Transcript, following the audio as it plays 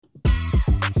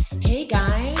Hey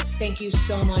guys, thank you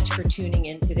so much for tuning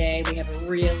in today. We have a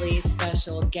really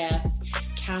special guest,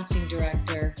 casting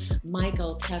director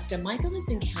Michael Testa. Michael has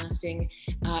been casting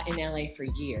in LA for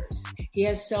years. He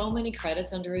has so many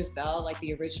credits under his belt, like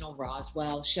the original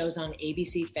Roswell, shows on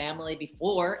ABC Family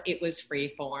before it was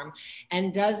Freeform,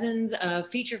 and dozens of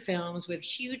feature films with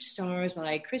huge stars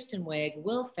like Kristen Wiig,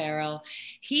 Will Ferrell.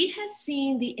 He has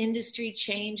seen the industry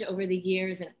change over the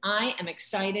years, and I am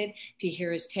excited to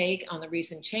hear his take on the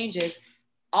recent changes,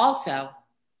 also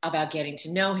about getting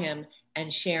to know him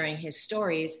and sharing his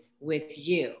stories with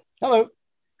you. Hello.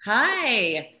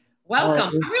 Hi. Welcome.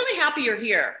 I'm really happy you're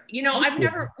here. You know, we've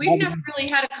never really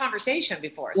had a conversation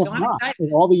before, so I'm excited.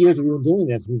 In all the years we've been doing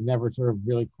this, we've never sort of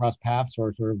really crossed paths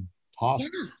or sort of talked.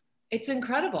 Yeah, it's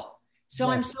incredible. So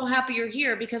I'm so happy you're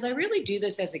here because I really do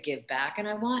this as a give back, and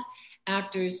I want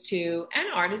actors to,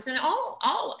 and artists, and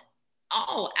all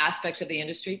aspects of the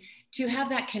industry to have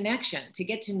that connection, to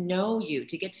get to know you,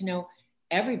 to get to know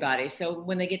everybody. So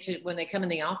when they come in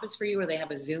the office for you or they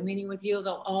have a Zoom meeting with you,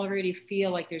 they'll already feel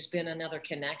like there's been another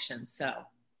connection. So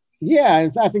yeah,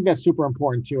 I think that's super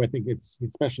important too. I think it's,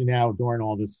 especially now during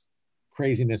all this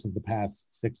craziness of the past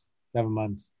 6-7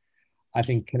 months, I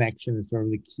think connection is sort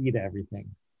of the key to everything.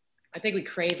 I think we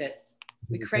crave it.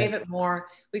 We crave it more.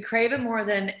 We crave it more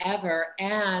than ever.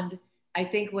 And I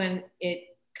think when it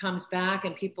comes back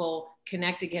and people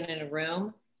connect again in a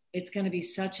room, it's going to be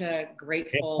such a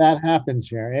grateful. If that happens,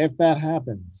 Sherry, if that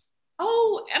happens.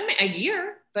 Oh, I mean, a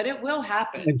year, but it will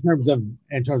happen. In terms of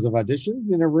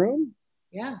auditions in a room?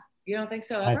 Yeah. You don't think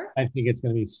so ever? I think it's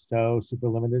going to be so super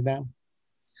limited now.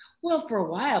 Well, for a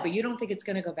while, but you don't think it's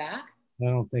going to go back? I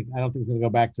don't think it's going to go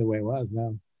back to the way it was.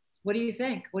 No. What do you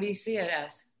think? What do you see it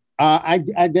as? I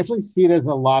definitely see it as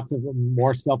a lot of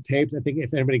more self-tapes. I think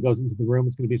if anybody goes into the room,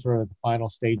 it's going to be sort of at the final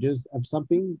stages of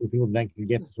something where people then can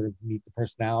get to sort of meet the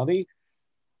personality.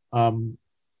 You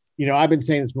know, I've been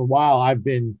saying this for a while. I've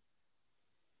been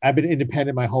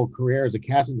independent my whole career as a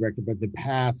casting director, but the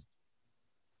past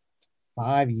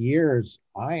 5 years,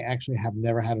 I actually have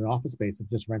never had an office space. I've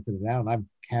just rented it out, and I've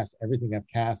cast everything I've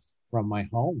cast from my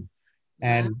home.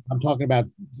 And I'm talking about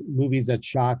movies that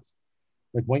shot.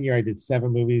 Like one year I did 7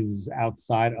 movies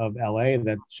outside of LA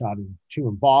that shot 2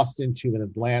 in Boston, 2 in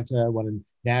Atlanta, 1 in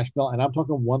Nashville. And I'm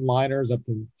talking one-liners up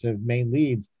to main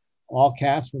leads, all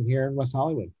cast from here in West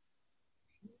Hollywood.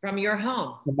 From your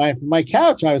home? From my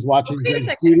couch, I was watching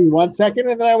Judy 1 second,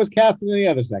 and then I was casting in the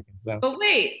other second. So. But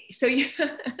wait, so you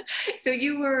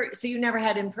never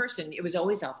had in person. It was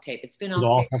always off tape. It's been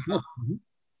off tape. Mm-hmm.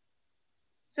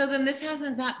 So then this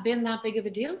hasn't been that big of a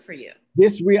deal for you.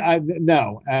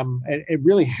 No, it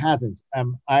really hasn't.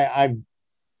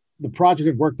 The project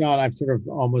I've worked on, I've sort of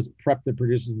almost prepped the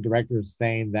producers and directors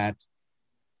saying that,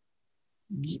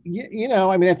 you know,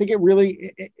 I mean, I think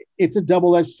it's a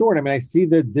double-edged sword. I mean, I see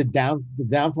the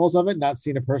downfalls of it, not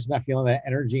seeing a person, not feeling that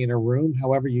energy in a room.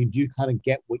 However, you do kind of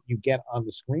get what you get on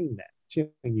the screen then too,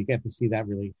 and you get to see that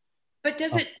really. But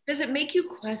does it make you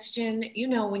question, you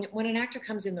know, when an actor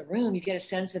comes in the room, you get a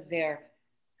sense of their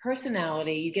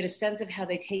personality, you get a sense of how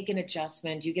they take an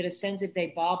adjustment, you get a sense if they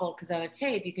bobble, because on a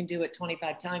tape, you can do it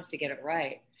 25 times to get it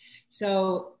right.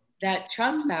 So that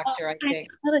trust factor, I think.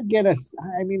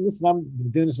 Listen, I'm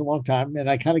doing this a long time, and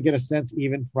I kind of get a sense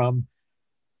even from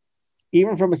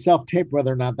a self-tape,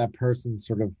 whether or not that person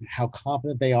sort of how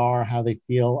confident they are, how they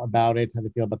feel about it, how they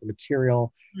feel about the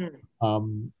material.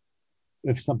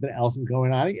 If something else is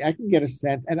going on, I can get a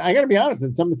sense. And I got to be honest,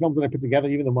 in some of the films that I put together,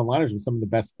 even the one-liners were some of the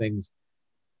best things,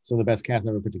 some of the best casts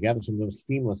I ever put together, some of those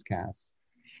seamless casts.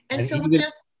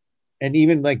 And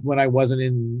even like when I wasn't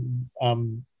in,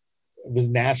 it was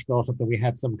Nashville or something, we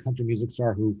had some country music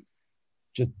star who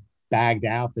just bagged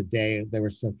out the day they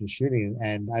were supposed to be shooting.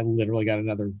 And I literally got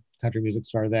another country music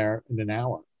star there in an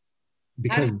hour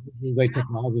because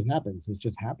technology happens. It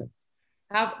just happens.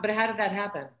 How did that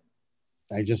happen?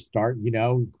 I just start, you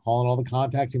know, calling all the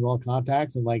contacts, email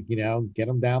contacts, and like, you know, get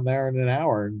them down there in an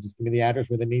hour and just give me the address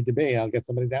where they need to be. I'll get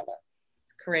somebody down there.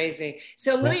 It's crazy.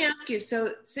 So let me ask you,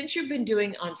 so since you've been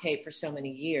doing on tape for so many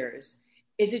years,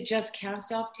 is it just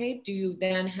cast off tape? Do you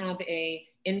then have a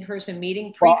in-person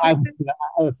meeting? Well,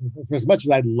 listen, for as much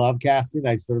as I love casting,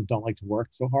 I sort of don't like to work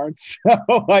so hard. So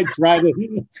I try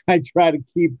to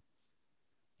keep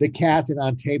the casting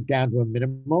on tape down to a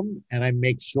minimum, and I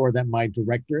make sure that my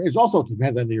director, it also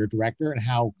depends on your director and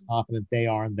how confident they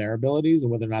are in their abilities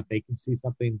and whether or not they can see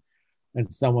something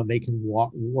and someone they can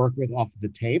work with off of the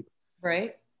tape.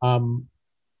 Right. For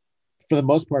the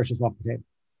most part, it's just off the tape.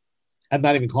 And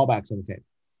not even callbacks on the tape.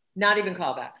 Not even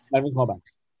callbacks. Not even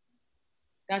callbacks.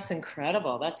 That's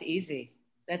incredible. That's easy.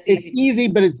 That's It's easy. easy,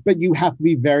 but you have to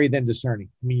be very then discerning.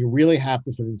 I mean, you really have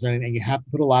to sort of discerning, and you have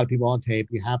to put a lot of people on tape.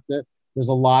 You have to. There's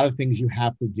a lot of things you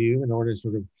have to do in order to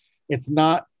sort of. It's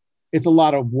not. It's a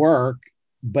lot of work,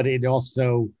 but it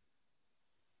also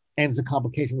ends the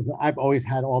complications. I've always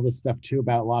had all this stuff too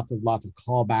about lots of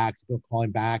callbacks, people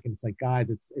calling back, and it's like, guys,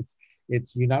 it's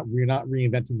you're not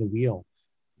reinventing the wheel.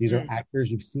 These are Mm. actors.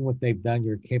 You've seen what they've done.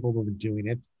 You're capable of doing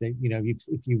it. They,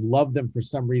 if you love them for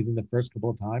some reason the first couple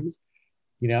of times,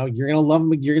 you're gonna love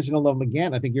them. You're just gonna love them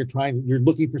again. I think you're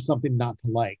looking for something not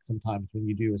to like sometimes when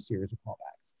you do a series of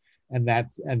callbacks, and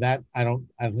that I don't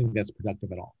think that's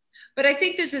productive at all. But I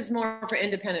think this is more for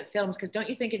independent films because don't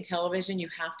you think in television you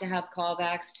have to have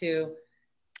callbacks to,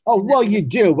 Oh you well, know, you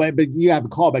do, but you have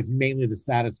callbacks mainly to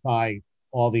satisfy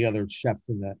all the other chefs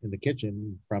in the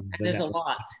kitchen from and the there's a network,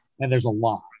 lot. and there's a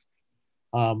lot.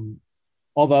 Um,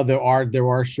 Although there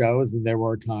are shows and there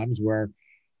were times where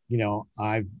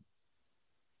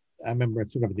I remember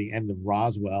at sort of at the end of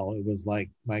Roswell, it was like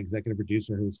my executive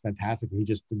producer who was fantastic. He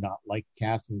just did not like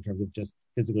casting in terms of just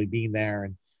physically being there,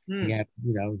 and he Hmm. had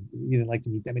he didn't like to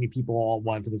meet that many people all at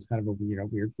once. It was kind of a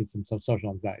weird, some social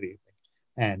anxiety,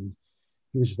 and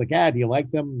he was just like, "Ah, do you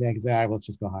like them?" And I said, "Ah, let's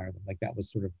just go hire them." Like that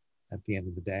was sort of at the end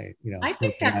of the day, I towards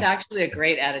think the that's end. actually a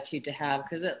great attitude to have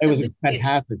because It at was least it's,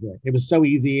 fantastic. It was so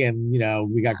easy, and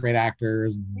we got great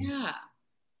actors. And, yeah.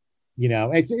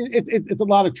 it's a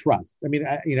lot of trust. I mean,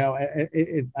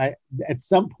 I at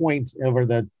some point over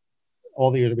the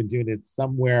all the years I've been doing it,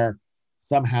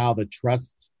 somehow the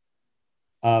trust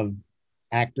of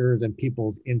actors and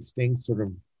people's instincts sort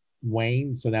of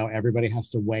wane. So now everybody has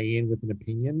to weigh in with an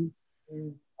opinion,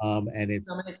 Mm. and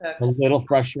So it's many a cooks. little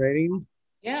frustrating.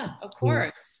 Yeah, of Mm.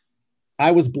 course.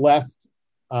 I was blessed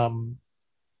um,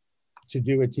 to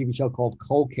do a TV show called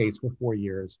Cold Case for 4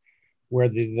 years, where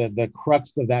the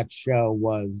crux of that show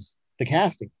was the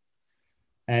casting,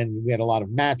 and we had a lot of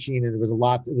matching, and it was a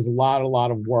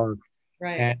lot of work,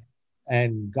 Right.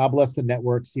 and God bless the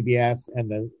network, CBS, and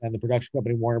the production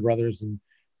company Warner Brothers and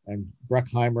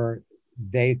Bruckheimer.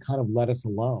 They kind of let us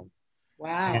alone,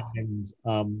 Wow.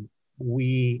 and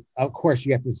we, of course,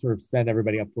 you have to sort of send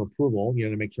everybody up for approval,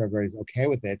 to make sure everybody's okay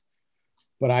with it.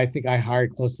 But I think I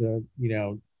hired close to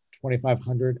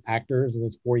 2,500 actors in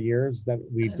those 4 years that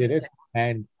we That's did it, amazing.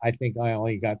 and I think I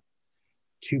only got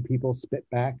two people spit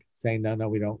back saying no,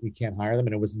 we can't hire them,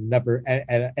 and it was never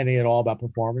any at all about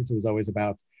performance. It was always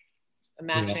about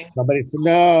Matching.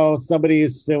 somebody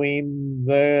is suing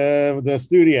the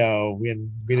studio,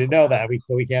 and we didn't know that,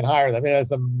 so we can't hire them.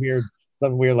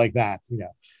 Something weird like that.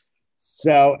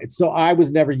 So I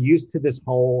was never used to this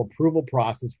whole approval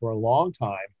process for a long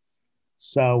time.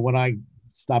 So when I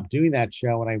stopped doing that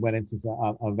show and I went into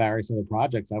various other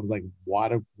projects, I was like, why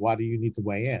do you need to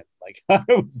weigh in? Like I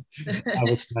was kind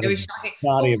It of was shocking.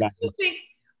 Well, naughty about it.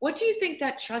 what do you think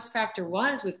that trust factor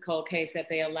was with Cold Case that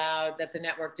they allowed that the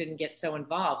network didn't get so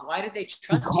involved? Why did they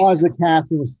trust you Because so? the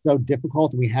casting was so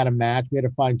difficult and we had a match, we had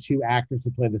to find two actors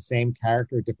to play the same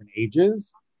character at different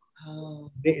ages.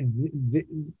 Oh.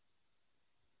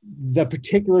 The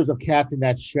particulars of casting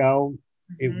that show,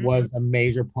 it Mhm. was a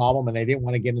major problem, and they didn't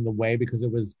want to get in the way because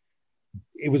it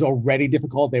was already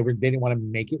difficult. They didn't want to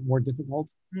make it more difficult,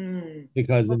 Hmm.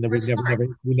 because Well, then for we a start.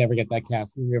 never get that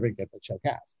cast. We never get that show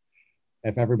cast.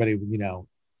 If everybody,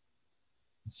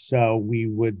 so we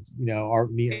would,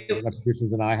 my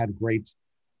producers and I had great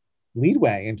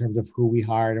leadway in terms of who we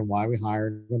hired and why we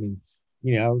hired them,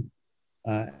 and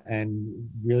and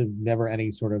really never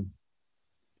any sort of,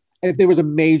 if there was a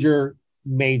major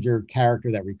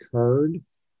character that recurred,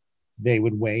 they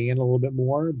would weigh in a little bit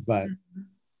more, but Mhm.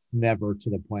 never to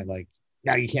the point like,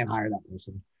 no, you can't hire that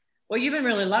person. Well, you've been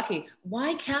really lucky.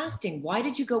 Why casting? Why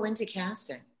did you go into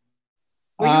casting?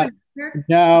 Were you Uh, an actor?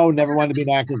 no, never wanted to be an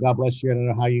actor. God bless you. I don't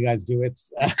know how you guys do it.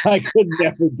 I could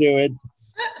never do it.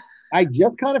 I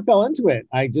just kind of fell into it.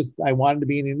 I wanted to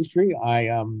be in the industry. I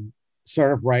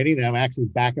started writing, and I'm actually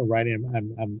back at writing.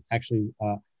 I'm actually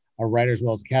a writer as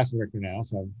well as a casting director now.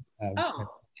 So Oh,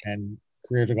 and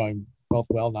careers are going both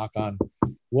well. Knock on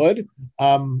wood.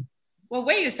 Um, well,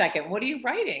 wait a second. What are you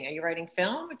writing? Are you writing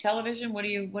film or television? What do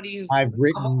you, I've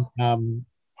written novel?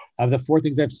 of the four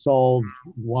things I've sold.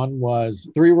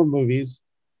 Three were movies.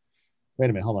 Wait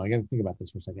a minute, hold on. I got to think about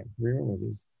this for a second. Three were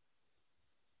movies.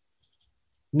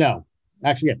 No,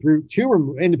 actually, yeah, two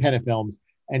were independent films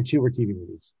and two were TV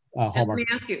movies. And let Hallmark me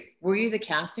ask you, were you the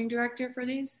casting director for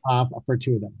these? for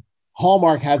two of them.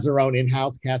 Hallmark has their own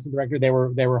in-house casting director. They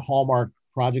were Hallmark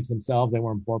projects themselves. They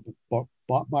weren't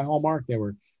bought by Hallmark. They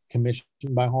were commissioned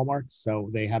by Hallmark, so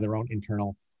they had their own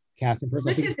internal casting Well,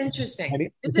 person. this is interesting.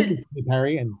 I Is think it it's Penny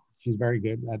Perry, and she's very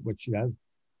good at what she does.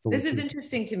 This is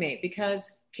interesting to me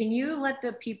because can you let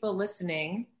the people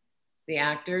listening, the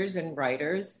actors and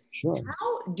writers, Sure.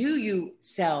 how do you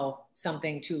sell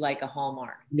something to like a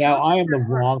Hallmark? Now, I am the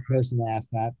wrong person to ask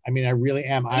that. I mean, I really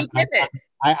am. I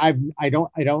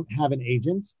don't have an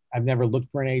agent. I've never looked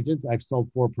for an agent. I've sold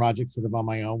 4 projects sort of on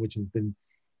my own, which has been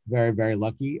very, very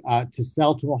lucky. To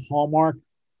sell to a Hallmark,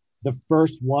 the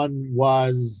first one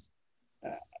was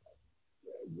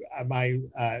my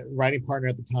writing partner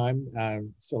at the time,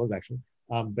 still is actually,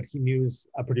 but he knew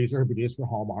a producer who produced for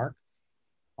Hallmark.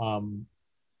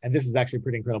 And this is actually a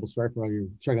pretty incredible story for all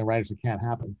you struggling writers. It can't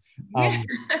happen.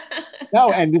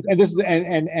 No, and this is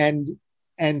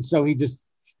and so he just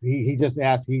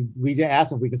asked we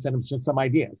asked if we could send him some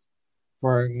ideas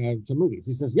for some movies.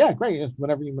 He says, yeah, great,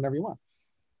 whenever you want.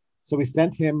 So we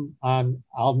sent him on,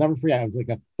 I'll never forget, it was like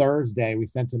a Thursday. We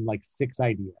sent him like 6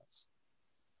 ideas.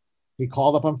 He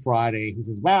called up on Friday. He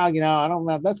says, well, I don't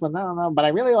know this one. I don't know, but I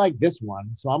really like this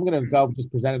one. So I'm going to go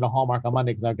just present it to Hallmark on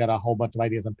Monday because I've got a whole bunch of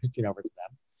ideas I'm pitching over to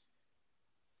them.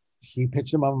 He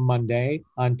pitched them on Monday.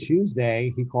 On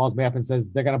Tuesday, he calls me up and says,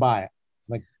 they're going to buy it.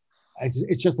 Like,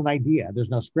 it's just an idea. There's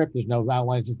no script. There's no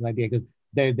outline. It's just an idea because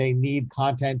they need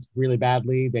content really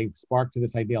badly. They spark to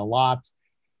this idea a lot.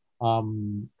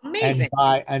 Amazing.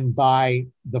 And by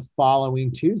the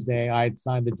following Tuesday, I had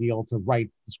signed the deal to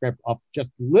write the script of just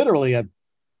literally a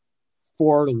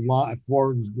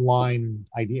 4-line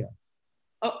idea.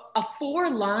 A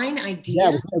 4-line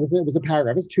idea? Yeah, it was a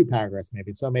paragraph. It was 2 paragraphs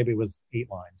maybe. So maybe it was 8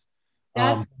 lines.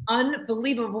 That's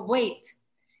unbelievable. Wait.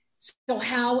 So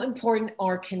how important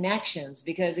are connections?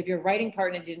 Because if your writing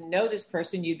partner didn't know this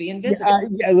person, you'd be invisible.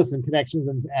 Listen, connections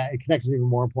are even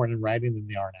more important in writing than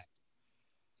they are in acting.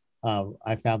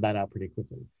 I found that out pretty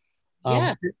quickly.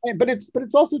 Yes. But it's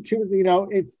also true,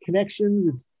 it's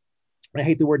connections. I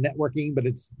hate the word networking, but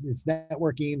it's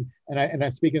networking. And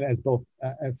I'm speaking as both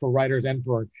for writers and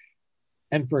for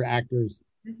actors.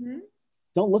 Mm-hmm.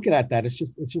 Don't look at that. It's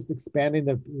just expanding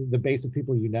the base of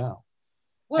people you know.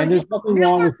 Well, and there's nothing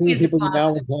wrong with seeing people you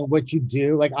know and what you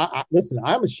do. Like, listen,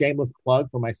 I'm a shameless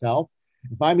plug for myself.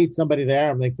 If I meet somebody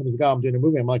there, I'm like, somebody's like, oh, I'm doing a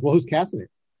movie. I'm like, well, who's casting it?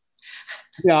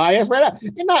 I ask right out,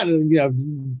 and not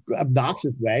in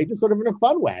obnoxious way, just sort of in a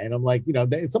fun way. And I'm like,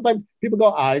 sometimes people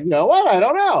go, I don't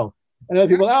know. And other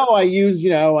people, I use,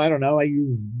 I don't know, I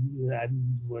use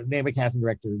name a casting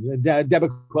director, Deborah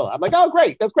Quilla. I'm like, oh,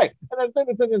 great, that's great. And then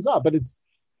it's up, but it's,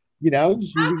 you don't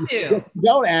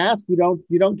ask, you don't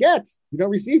get, you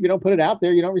don't receive, you don't put it out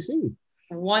there, you don't receive.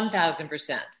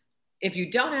 1,000%. If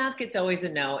you don't ask, it's always a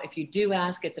no. If you do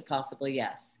ask, it's a possible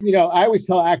yes. I always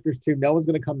tell actors too, no one's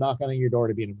going to come knocking on your door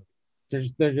to be in a movie.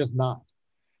 They're just not.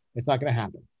 It's not going to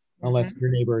happen unless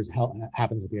your neighbor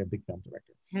happens to be a big film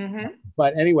director. Mm-hmm.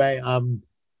 But anyway,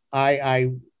 I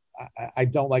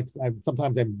don't like.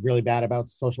 Sometimes I'm really bad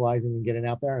about socializing and getting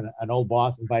out there. And an old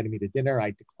boss invited me to dinner. I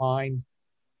declined.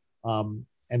 And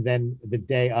then the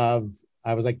day of,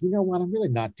 I was like, you know what? I'm really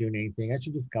not doing anything. I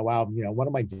should just go out. What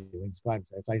am I doing? So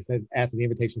I said, asked if the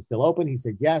invitation still open. He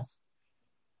said yes.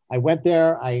 I went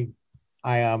there. I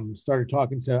started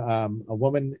talking to a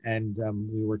woman, and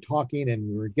we were talking,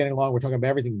 and we were getting along. We're talking about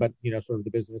everything, but sort of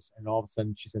the business. And all of a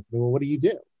sudden, she said to me, "Well, what do you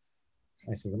do?"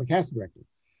 I said, "I'm a casting director."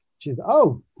 She said,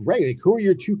 "Oh, great! Like, who are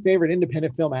your 2 favorite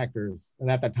independent film actors?"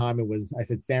 And at that time, I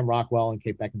said Sam Rockwell and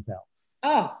Kate Beckinsale.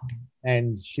 Oh,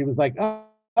 and she was like, "Oh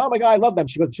my God, I love them."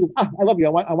 She goes, "I love you.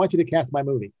 I want you to cast my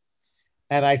movie."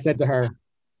 And I said to her,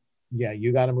 "Yeah,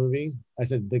 you got a movie?" I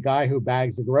said, "The guy who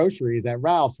bags the groceries at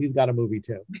Ralph's, he's got a movie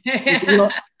too."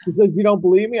 She says, "You don't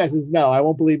believe me?" I says, "No, I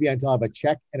won't believe you until I have a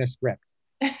check and a script."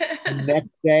 The next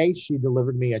day, she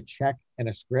delivered me a check and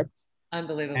a script.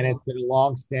 Unbelievable. And it's been a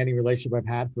long-standing relationship I've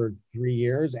had for 3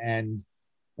 years,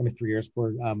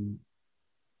 for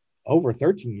over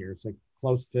 13 years, like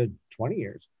close to 20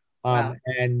 years. Wow.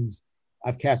 And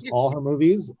I've cast all her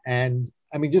movies. And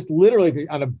I mean, just literally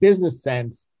on a business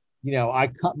sense, I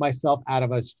cut myself out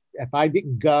of if I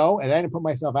didn't go and I didn't put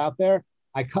myself out there,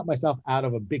 I cut myself out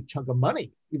of a big chunk of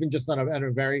money, even just on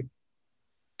a very.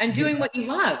 And doing what you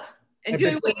love. And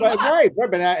doing what you love. Right.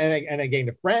 But I gained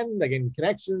a friend, I gained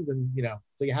connections, and,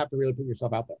 so you have to really put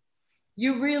yourself out there.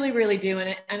 You really, really do.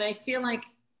 And I feel like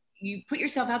you put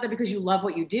yourself out there because you love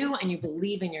what you do and you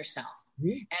believe in yourself.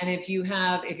 Mm-hmm. And if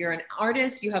you're an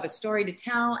artist, you have a story to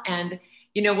tell, and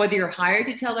whether you're hired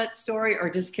to tell that story or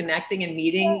just connecting and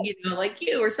meeting, like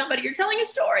you or somebody, you're telling a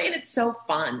story, and it's so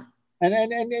fun.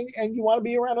 And you want to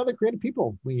be around other creative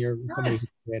people when you're somebody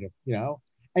who's creative.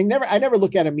 I never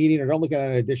look at a meeting or don't look at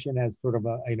an audition as sort of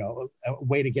a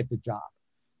way to get the job.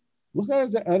 Look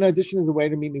at an audition as a way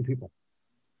to meet new people.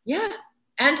 Yeah.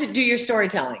 And to do your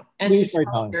storytelling and New to sell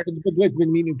storytelling. your, But with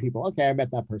meeting people, okay, I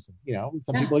met that person. You know,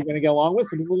 some yeah. people you're going to get along with,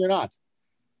 some people you're not.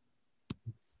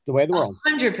 It's the way of the world.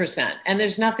 100%. And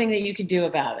there's nothing that you can do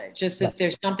about it. Just that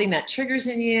there's something that triggers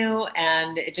in you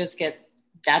and it just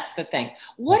that's the thing.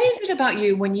 What is it about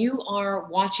you when you are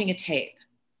watching a tape?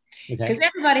 Because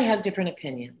everybody has different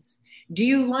opinions. Do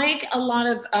you like a lot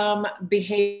of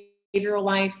behavioral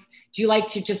life? Do you like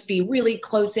to just be really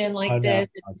close in like this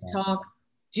and talk?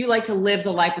 Do you like to live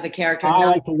the life of the character? I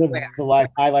like to live the life.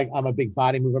 I'm a big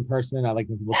body movement person. I like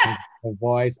when people change their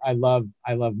voice. I love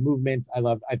movement.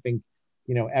 I think,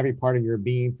 you know, every part of your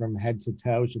being from head to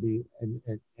toe should be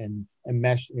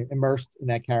immersed in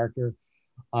that character.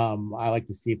 I like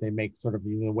to see if they make sort of,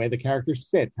 you know, the way the character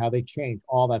sits, how they change,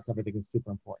 all that stuff I think is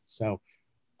super important. So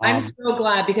I'm so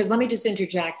glad, because let me just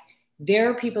interject.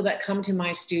 There are people that come to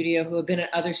my studio who have been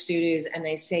at other studios and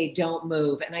they say, don't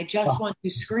move. And I just want to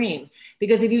scream,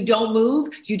 because if you don't move,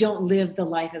 you don't live the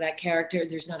life of that character.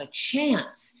 There's not a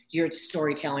chance you're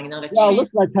storytelling, not a chance.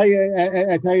 Listen, I tell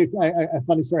you a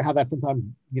funny story how that sometimes,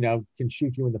 you know, can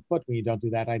shoot you in the foot when you don't do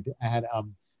that. I had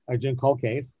a Jim Cole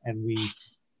case, and we,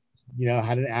 you know,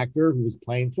 had an actor who was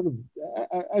playing sort of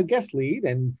a guest lead,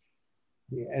 and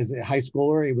as a high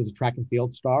schooler, he was a track and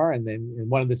field star. And then in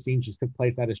one of the scenes just took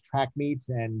place at his track meets,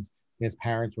 and his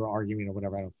parents were arguing or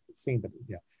whatever. I don't know the scene, but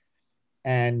yeah.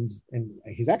 And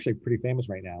he's actually pretty famous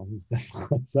right now. He's done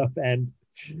stuff. And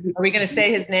are we going to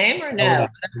say his name or no?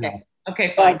 No.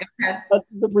 Okay, fine. Go ahead. But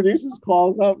the producers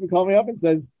call me up and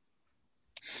says,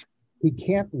 he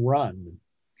can't run.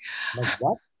 I'm like,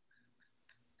 what?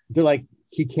 They're like,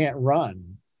 he can't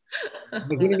run. Like,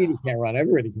 what do you mean he can't run?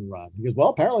 Everybody can run. He goes, well,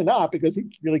 apparently not, because he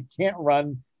really can't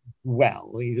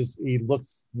he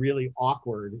looks really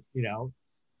awkward, you know.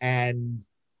 And,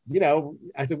 you know,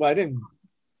 I said, well, I didn't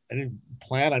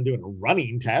plan on doing a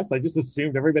running test. I just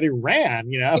assumed everybody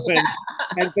ran, you know. And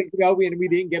you know, we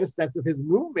didn't get a sense of his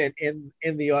movement in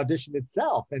the audition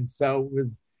itself. And so it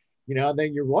was, you know,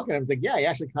 then you're walking, I was like, yeah, he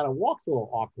actually kind of walks a little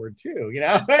awkward too, you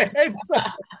know. But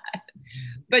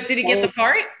did he get the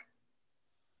part?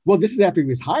 Well, this is after he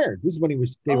was hired. This is when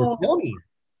they were filming.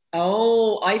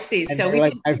 Oh, I see. And so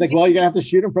I was like, well, you're gonna have to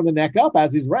shoot him from the neck up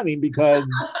as he's running, because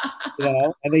you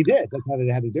know, and they did. That's how they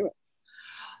had to do it.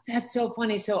 That's so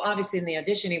funny. So obviously in the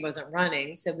audition he wasn't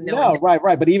running. So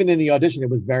right. But even in the audition, it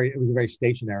was a very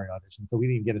stationary audition. So we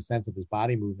didn't get a sense of his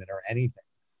body movement or anything.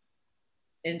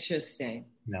 Interesting.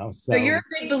 You know, so you're a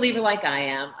big believer, like I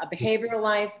am, a behavioral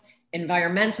life,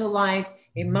 environmental life,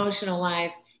 emotional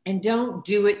life, and don't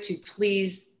do it to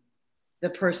please the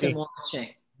person watching.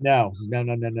 No.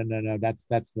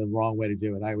 That's the wrong way to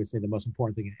do it. I always say the most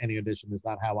important thing in any audition is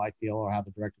not how I feel or how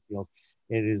the director feels.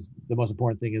 It is the most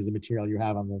important thing is the material you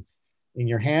have in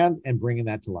your hand and bringing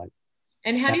that to life.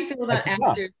 And how do you feel about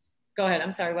actors? Go ahead.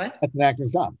 I'm sorry. What? That's an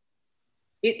actor's job.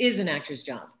 It is an actor's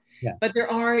job. Yeah. But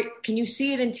can you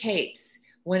see it in tapes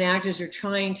when actors are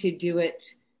trying to do it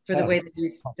for the way that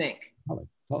you think?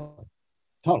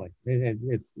 Totally.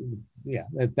 It's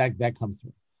that comes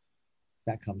through.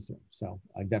 That comes through. So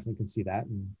I definitely can see that,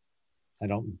 and I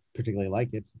don't particularly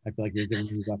like it. I feel like you're giving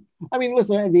me I mean,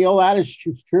 listen, the old adage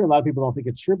is true. A lot of people don't think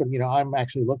it's true, but you know, I'm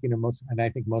actually looking at and I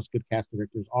think most good cast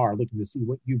directors are looking to see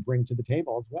what you bring to the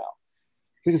table as well.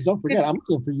 Because don't forget, I'm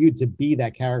looking for you to be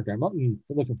that character. I'm not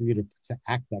looking for you to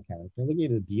act that character. I'm looking for you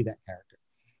to be that character.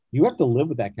 You have to live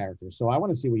with that character. So I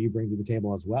want to see what you bring to the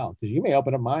table as well, because you may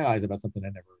open up my eyes about something I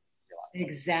never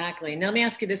realized. Exactly. Now let me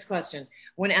ask you this question: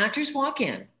 when actors walk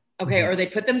in, or they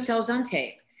put themselves on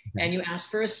tape, and you ask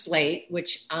for a slate,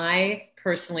 which I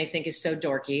personally think is so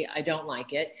dorky. I don't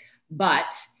like it.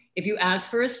 But if you ask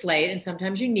for a slate, and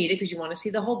sometimes you need it because you want to see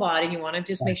the whole body, you want to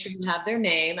just make sure you have their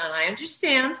name, and I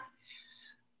understand.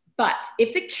 But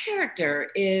if the character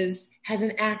has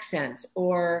an accent,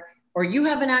 or you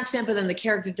have an accent, but then the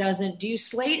character doesn't, do you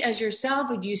slate as yourself,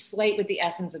 or do you slate with the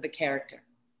essence of the character?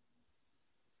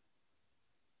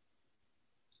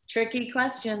 Tricky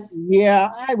question.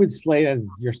 Yeah, I would slate as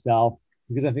yourself,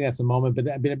 because I think that's the moment. But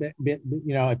a bit,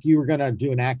 you know, if you were gonna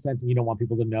do an accent and you don't want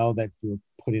people to know that you're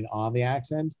putting on the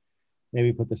accent,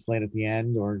 maybe put the slate at the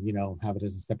end, or you know, have it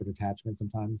as a separate attachment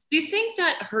sometimes. Do you think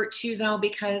that hurts you though?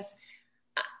 Because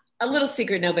a little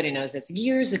secret, nobody knows this.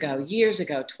 Years ago,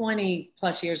 20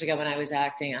 plus years ago, when I was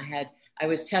acting, I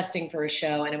was testing for a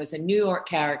show, and it was a New York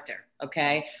character.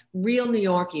 Okay, real New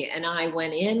Yorkie, and I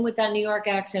went in with that New York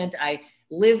accent. I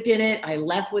lived in it. I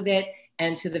left with it.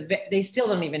 And they still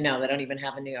don't even know. They don't even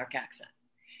have a New York accent.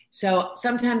 So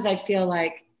sometimes I feel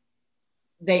like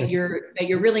that you're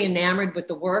really enamored with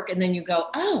the work, and then you go,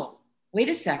 oh, wait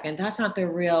a second, that's not their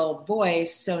real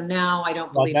voice. So now I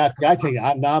don't believe. I tell you,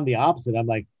 I'm the opposite. I'm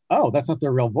like, oh, that's not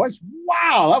their real voice.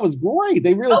 Wow, that was great.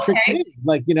 They really tricked Okay. me.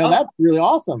 Like, Oh, that's really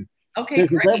awesome. okay,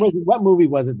 What movie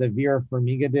was it that Vera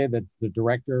Farmiga did? That the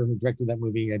director who directed that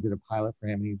movie, I did a pilot for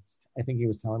him. I think he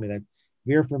was telling me that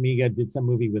Vera Farmiga did some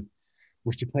movie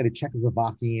where she played a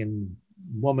Czechoslovakian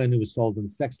woman who was sold as a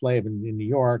sex slave in New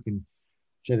York, and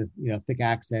she had a thick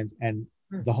accent, and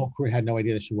great. the whole crew had no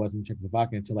idea that she wasn't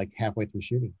Czechoslovakian until like halfway through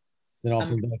shooting. Then all of a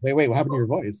sudden, they're like, wait, what happened to your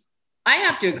voice? I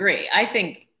have to agree. I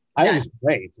think I think that it's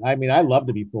great. I mean, I love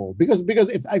to be fooled because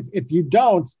if you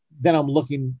don't, then I'm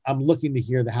looking to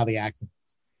hear how the accent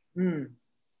is. mm,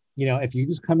 If you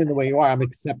just come in the way you are, I'm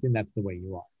accepting that's the way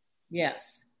you are.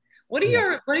 yes. What are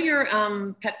You know, your pet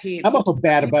I'm peeves? also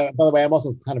bad about. By the way, I'm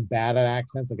also kind of bad at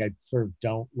accents. Like I sort of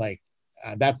don't like.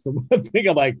 That's the one thing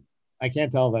I'm like. I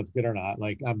can't tell if that's good or not.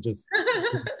 Like I'm just.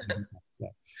 So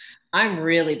I'm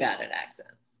really bad at accents.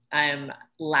 I'm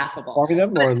laughable. performing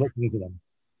them But or listening to them.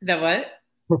 the what?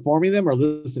 Performing them or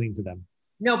listening to them.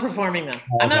 No, performing them.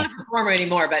 Oh, I'm okay. not a performer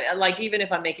anymore, but like even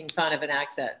if I'm making fun of an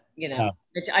accent, Oh.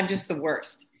 I'm just the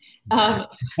worst. Um,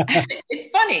 it's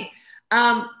funny.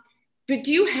 But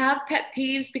do you have pet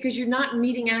peeves because you're not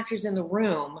meeting actors in the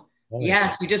room? Oh, yeah.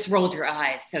 Yes, you just rolled your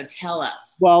eyes. So tell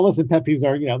us. Well, listen, pet peeves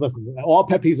are, all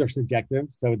pet peeves are subjective,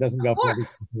 so it doesn't Of go for every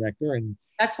course. director. And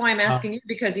That's why I'm asking you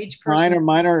because each mine person.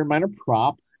 are mine are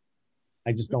props.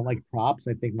 I just don't like props.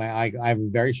 I think I have a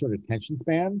very short attention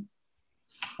span.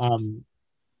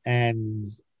 And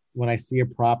when I see a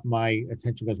prop, my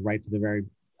attention goes right to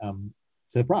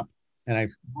the prop. And I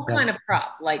What don't. kind of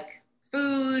prop? Like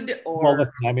food Well, or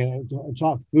listen, I mean,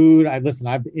 talk food. I've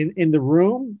in the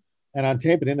room and on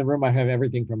tape, but in the room, I have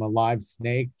everything from a live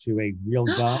snake to a real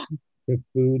gun to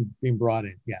food being brought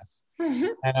in. Yes. And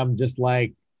I'm just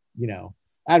like,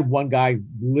 I had one guy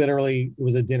literally, it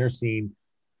was a dinner scene.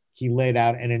 He laid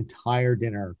out an entire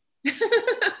dinner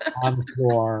on the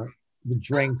floor with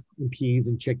drinks and peas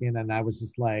and chicken. And I was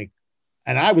just like,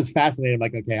 and I was fascinated. I'm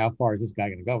like, okay, how far is this guy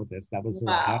going to go with this? That was sort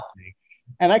of wow. fascinating.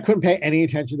 And I couldn't pay any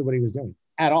attention to what he was doing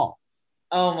at all.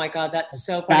 Oh my God, that's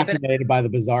so funny. Fascinated by the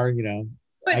bizarre,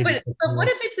 But I but just, but what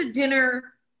if it's a dinner?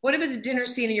 What if it's a dinner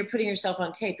scene and you're putting yourself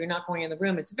on tape? You're not going in the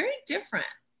room. It's very different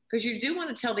because you do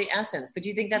want to tell the essence. But do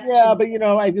you think that's yeah, too? but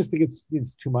I just think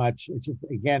it's too much. It's just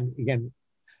again,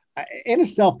 in a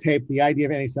self tape, the idea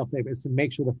of any self tape is to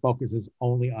make sure the focus is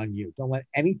only on you. Don't let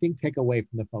anything take away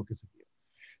from the focus of you.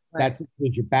 Right. That's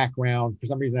your background. For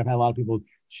some reason, I've had a lot of people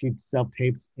shoot self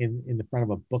tapes in the front of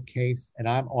a bookcase, and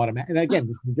I'm automatic. And again,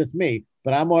 this is just me,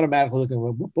 but I'm automatically looking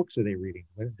at what books are they reading?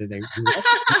 Did they do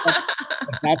that?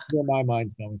 That's where my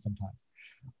mind's going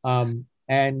sometimes.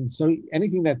 And so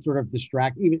anything that sort of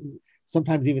distract, even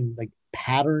sometimes even like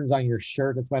patterns on your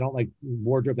shirt. That's why I don't like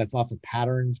wardrobe that's lots of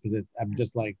patterns because I'm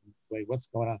just like, wait, what's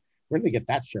going on? Where did they get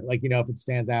that shirt? Like, if it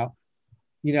stands out,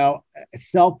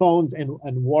 cell phones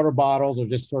and water bottles are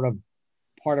just sort of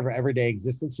part of our everyday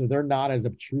existence. So they're not as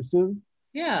obtrusive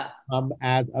Yeah.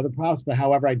 As other props. But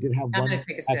however, I did have I'm one. gonna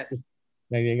take a sip.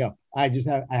 There you go. I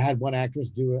had one actress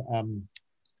do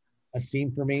a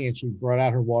scene for me, and she brought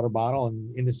out her water bottle,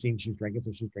 and in the scene she was drinking,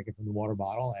 so she was drinking from the water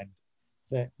bottle, and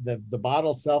the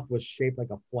bottle itself was shaped like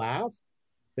a flask.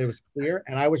 It was clear,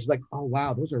 and I was just like, oh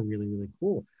wow, those are really really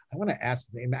cool. I want to ask.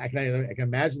 I can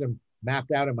imagine them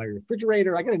mapped out in my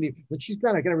refrigerator. When she's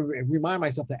done, I gotta remind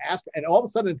myself to ask. And all of a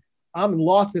sudden, I'm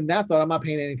lost in that thought. I'm not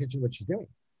paying any attention to what she's doing,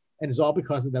 and it's all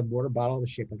because of that water bottle that's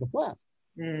shaped like a flask.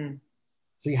 Mm.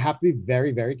 So you have to be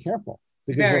very very careful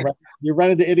because you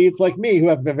run into idiots like me who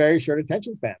have a very short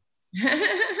attention span.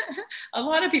 A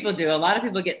lot of people do. A lot of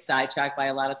people get sidetracked by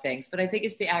a lot of things, but I think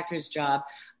it's the actor's job.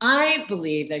 I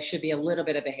believe there should be a little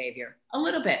bit of behavior, a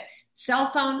little bit. Cell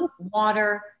phone,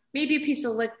 water, maybe a piece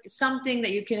of something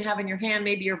that you can have in your hand.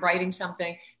 Maybe you're writing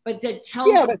something, but that tells.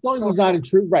 Yeah, but as long as it's not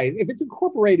intrusive, right? If it's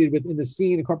incorporated within the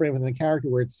scene, incorporated within the character,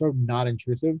 where it's sort of not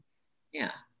intrusive.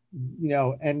 Yeah.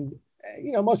 And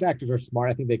most actors are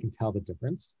smart. I think they can tell the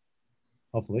difference.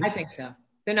 Hopefully, I think so.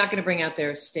 They're not going to bring out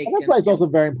their steak and that's dinner. why it's also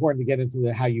very important to get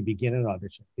into how you begin an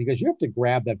audition because you have to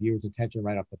grab that viewer's attention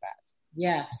right off the bat.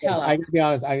 Yes, tell us. I can be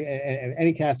honest.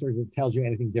 Any caster that tells you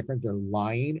anything different, they're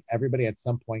lying. Everybody at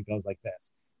some point goes like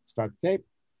this: start the tape,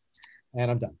 and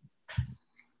I'm done.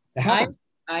 It happens.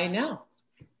 I know.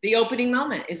 The opening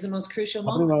moment is the most crucial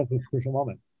moment. Opening moment is a crucial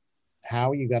moment.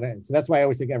 How you got to. So that's why I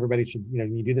always think everybody should.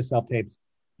 When you do the self tapes,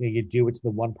 you do it to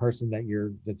the one person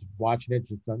that's watching it.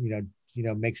 Just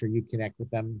make sure you connect with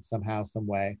them somehow, some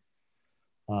way.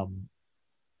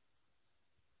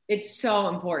 It's so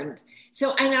important.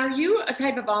 So, and are you a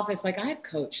type of office, like I've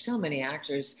coached so many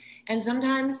actors, And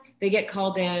sometimes they get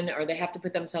called in or they have to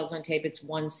put themselves on tape. It's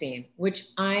one scene, which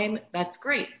that's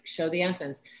great. Show the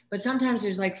essence. But sometimes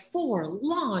there's like 4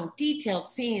 long, detailed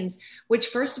scenes, which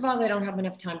first of all, they don't have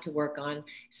enough time to work on.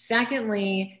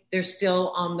 Secondly, they're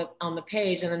still on the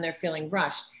page and then they're feeling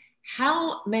rushed.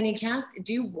 How many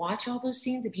do you watch all those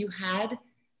scenes? If you had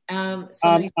as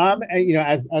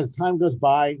time goes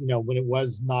by, when it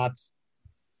was not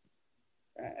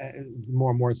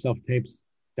more and more self tapes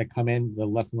that come in, the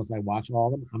less and less I watch all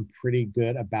of them. I'm pretty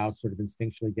good about sort of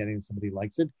instinctually getting if somebody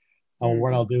likes it.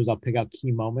 What I'll do is I'll pick out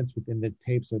key moments within the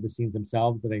tapes or the scenes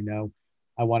themselves that I know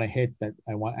I want to hit, that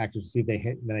I want actors to see if they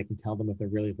hit, and then I can tell them if they're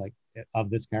really like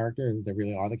of this character and they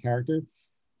really are the character.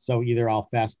 So either I'll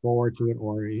fast forward to it,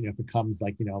 or if it comes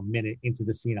like a minute into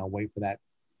the scene, I'll wait for that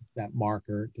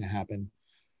marker to happen.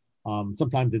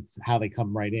 Sometimes it's how they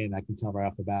come right in. I can tell right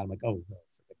off the bat. I'm like, oh, no,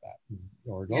 forget that,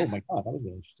 or oh my god, that was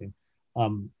really interesting.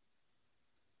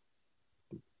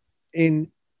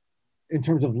 In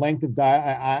terms of length of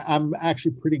I'm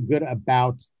actually pretty good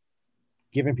about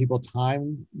giving people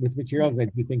time with material, because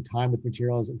I do think time with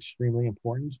material is extremely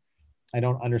important. I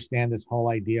don't understand this whole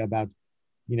idea about,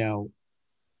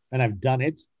 and I've done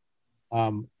it.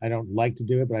 I don't like to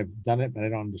do it, but I've done it, but I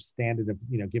don't understand it of,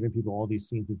 giving people all these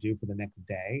scenes to do for the next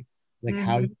day. Like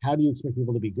how do you expect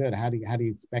people to be good? How do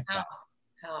you expect that?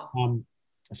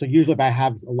 So usually if I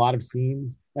have a lot of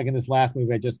scenes, like in this last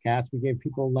movie I just cast, we gave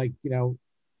people like,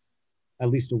 at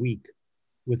least a week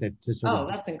with it to sort of.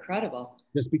 That's incredible.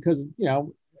 Just because,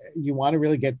 you want to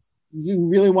really because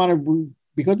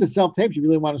it's self-taped, you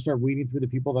really want to start weeding through the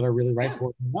people that are really right for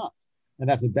it or not. And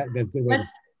that's a good way.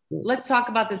 Let's talk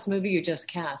about this movie you just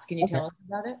cast. Can you tell us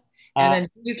about it? And then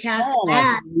you cast.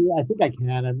 I think I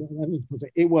can.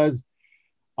 It was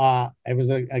a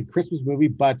Christmas movie,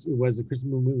 but it was a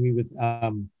Christmas movie with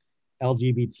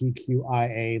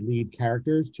LGBTQIA lead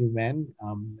characters, 2 men,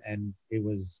 and it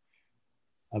was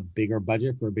a bigger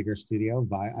budget for a bigger studio.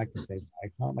 I can say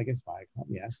Viacom. I guess Viacom.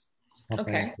 Yes.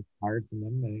 Okay. Hired from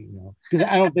them, because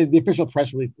I don't. The official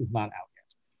press release is not out yet.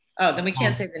 Oh, then we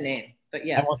can't say the name. But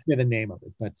yes. I won't say the name of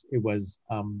it, but it was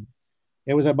a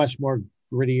much more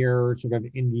grittier, sort of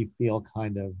indie feel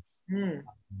kind of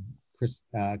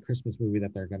Christmas movie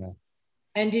that they're gonna.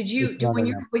 And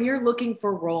when you're looking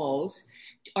for roles,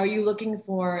 are you looking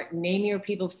for name your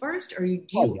people first, or you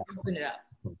open it up?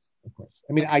 Of course.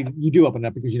 I mean, you do open it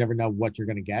up because you never know what you're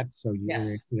going to get, so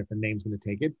different names going to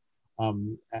take it.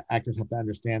 Actors have to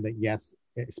understand that, yes,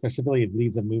 especially if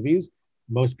leads of movies,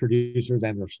 most producers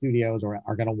and their studios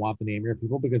are going to want the name of your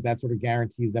people, because that sort of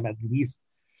guarantees them at least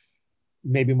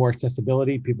maybe more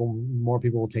accessibility. More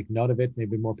people will take note of it.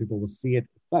 Maybe more people will see it.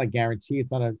 It's not a guarantee.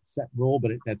 It's not a set rule,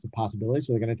 but that's a possibility.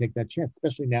 So they're going to take that chance,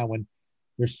 especially now when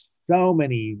there's so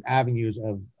many avenues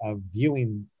of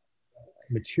viewing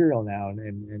material now.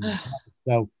 And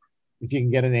so if you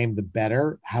can get a name, the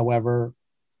better. However,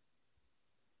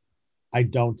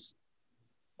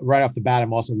 right off the bat,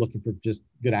 I'm also looking for just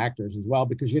good actors as well,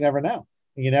 because you never know.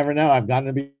 I've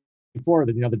gotten to before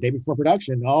that, the day before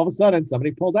production, all of a sudden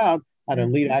somebody pulled out. I had a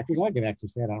lead actor. I can actually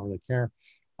say it, I don't really care.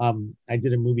 I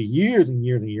did a movie years and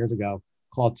years and years ago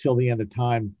called Till the End of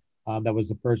Time. That was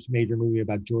the first major movie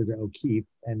about Georgia O'Keeffe,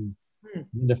 and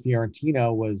Linda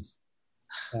Fiorentino was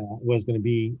going to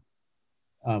be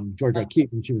Georgia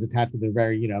O'Keeffe, and she was attached with a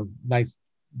very nice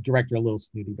director, a little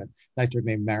snooty, but nice director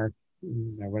named Merrick,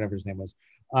 whatever his name was.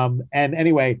 And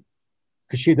anyway,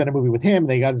 because she had done a movie with him,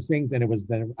 they got these things, and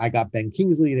then I got Ben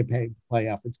Kingsley to play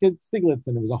Alfred Stieglitz,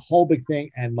 and it was a whole big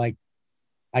thing. And like,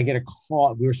 I get a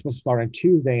call. We were supposed to start on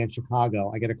Tuesday in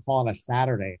Chicago. I get a call on a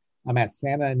Saturday. I'm at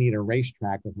Santa Anita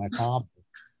Racetrack with my father,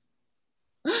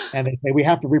 and they say we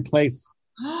have to replace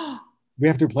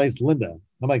Linda.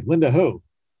 I'm like, Linda who?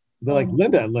 They're like,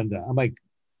 Linda. I'm like,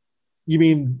 you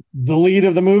mean the lead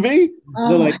of the movie?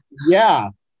 They're like, yeah.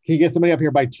 Can you get somebody up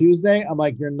here by Tuesday? I'm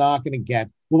like, you're not going to get.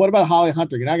 Well, what about Holly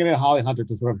Hunter? You're not going to get Holly Hunter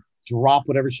to sort of drop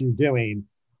whatever she's doing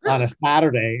on a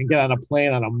Saturday and get on a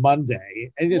plane on a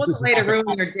Monday. And it's just way to ruin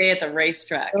your day at the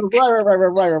racetrack.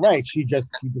 Right. She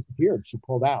disappeared. She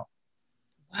pulled out.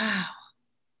 Wow.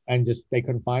 And they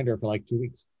couldn't find her for like 2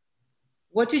 weeks.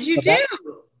 What did you do?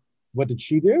 What did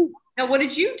she do? Now, what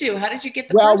did you do? How did you get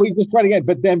the? Well, we just tried to get,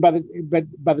 but then by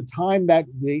the time that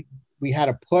we had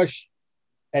to push,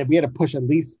 and we had to push at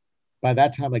least by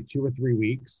that time like 2 or 3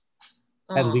 weeks,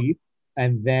 at least,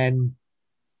 and then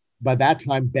by that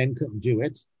time Ben couldn't do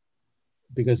it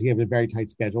because he had a very tight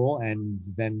schedule, and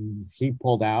then he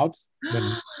pulled out when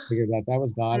he figured out that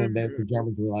was gone, and then the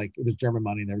Germans were like, it was German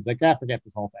money, and they were like, forget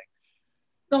this whole thing.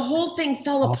 The whole thing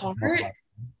fell apart.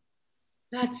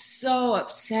 That's so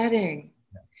upsetting.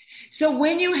 So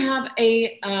when you have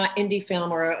a indie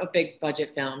film or a big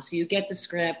budget film, so you get the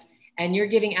script and you're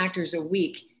giving actors a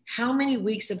week, how many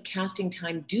weeks of casting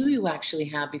time do you actually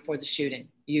have before the shooting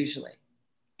usually?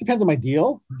 Depends on my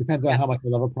deal. Depends on Yeah. how much I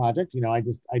love a project. You know,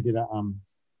 um,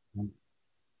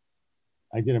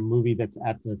 I did a movie that's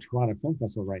at the Toronto Film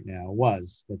Festival right now. It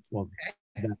was, but well,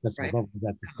 Okay. that festival's Right. over.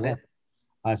 That's the Got it. select.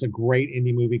 It's a great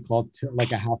indie movie called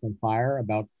Like a House on Fire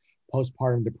about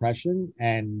postpartum depression,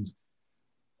 and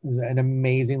it was an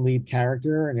amazing lead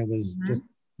character, and it was just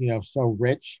Mhm. so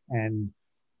rich. And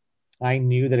I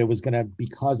knew that it was going to,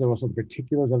 because of also the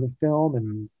particulars of the film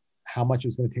and how much it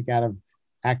was going to take out of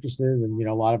actresses, and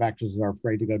a lot of actresses are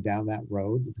afraid to go down that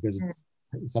road because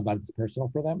sometimes it's personal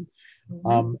for them.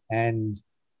 Mhm. And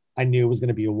I knew it was going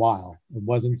to be a while. It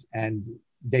wasn't, and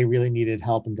they really needed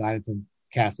help and guidance in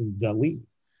casting the lead.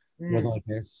 It wasn't Mm. like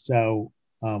this. So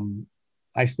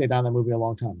I stayed on that movie a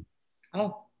long time.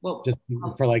 Oh, well, Just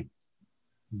for like,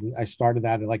 I started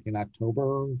that like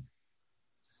in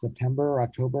September,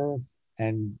 October,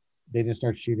 and they didn't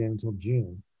start shooting until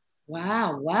June.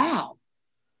 wow, wow.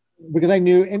 Because I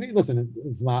knew, and listen, it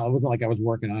wasn't like I was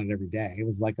working on it every day. It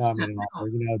was like, oh, I made an offer,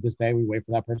 this day we wait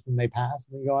for that person, they pass,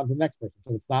 and we go on to the next person.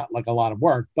 So it's not like a lot of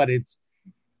work, but it's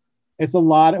a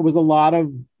lot. It was a lot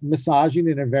of massaging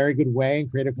in a very good way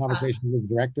and creative conversations with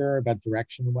the director about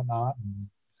direction and whatnot,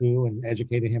 and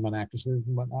educating him on actresses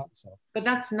and whatnot. So But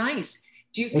that's nice.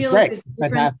 Do you it was feel like great. there's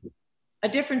It's fantastic. a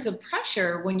difference of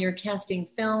pressure when you're casting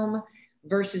film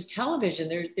versus television?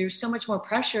 There's so much more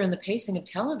pressure in the pacing of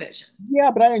television.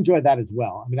 Yeah, but I enjoyed that as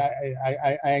well. I mean,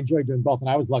 I enjoyed doing both, and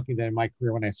I was lucky that in my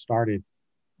career when I started,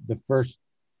 the first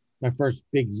my first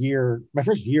year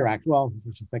actually, well, I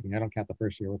was just thinking I don't count the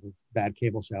first year with this bad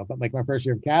cable show, but like my first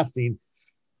year of casting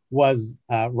was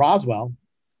Roswell.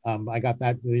 I got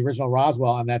the original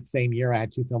Roswell, and that same year I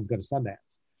had two films go to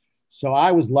Sundance. So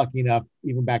I was lucky enough,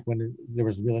 even back when there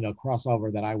was really no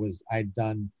crossover, that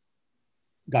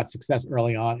got success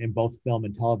early on in both film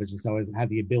and television. So I had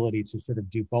the ability to sort of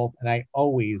do both. And I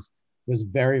always was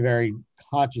very, very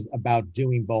conscious about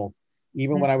doing both.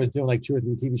 Even when I was doing like 2 or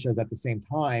 3 TV shows at the same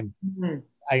time, Mhm.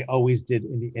 I always did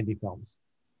indie films,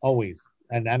 always.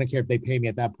 And I don't care if they pay me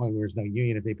at that point. There was no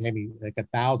union. If they pay me like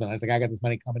 1,000, I was like, I got this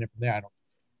money coming in from there. I don't,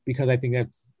 because I think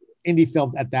that's indie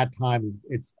films at that time.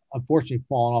 It's unfortunately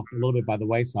fallen off a little bit by the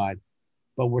wayside,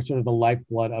 but we're sort of the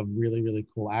lifeblood of really, really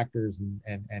cool actors,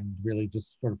 and really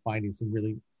just sort of finding some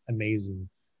really amazing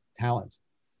talent.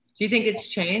 Do you think it's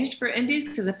changed for indies?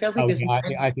 Because it feels like Oh there's yeah,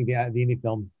 I think the indie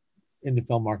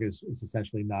film market is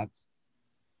essentially not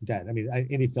dead. I mean,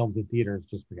 indie films in theaters,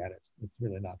 just forget it. It's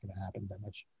really not going to happen that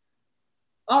much.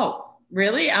 oh,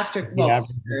 really? After, The well, average,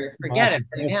 forget after it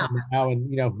right this now. and now,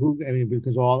 and who, I mean,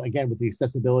 because all, again, with the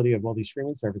accessibility of all these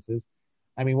streaming services,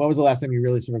 I mean, when was the last time you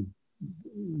really sort of,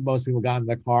 most people got in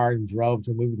the car and drove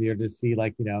to a movie theater to see,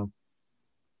 like, 2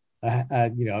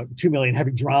 million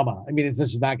heavy drama? I mean, it's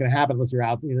just not going to happen unless you're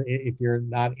out, if you're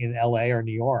not in LA or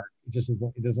New York. It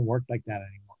doesn't work like that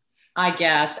anymore. I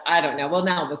guess. I don't know. Well,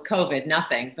 now with COVID,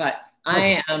 nothing, but No,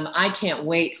 I can't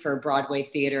wait for Broadway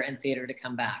theater and theater to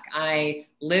come back. I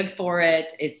live for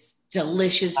it. It's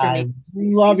delicious for I me.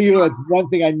 love you. It's one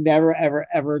thing I never, ever,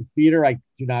 ever theater. I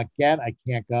do not get. I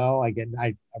can't go.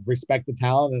 I respect the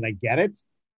talent and I get it,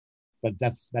 but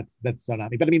that's so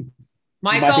not me. But I mean,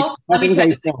 Michael, my let me thing is tell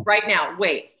you always this film. right now.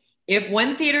 Wait, if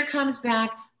one theater comes back,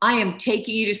 I am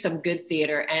taking you to some good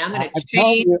theater and I'm going to I'm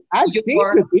telling change you, I've seen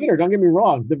your. good theater. Don't get me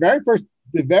wrong. The very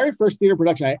first theater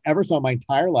production I ever saw in my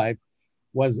entire life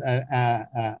was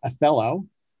Othello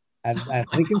at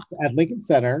Lincoln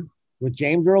Center with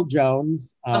James Earl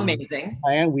Jones, Amazing.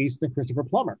 Diane Wiest, and Christopher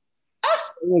Plummer. Ah,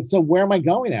 So where am I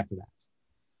going after that?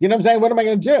 You know what I'm saying? What am I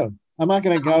going to do? I'm not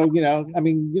going to go. I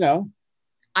mean,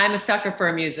 I'm a sucker for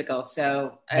a musical,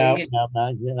 so no,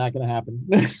 not going to happen.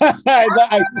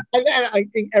 I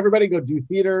think everybody go do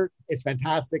theater. It's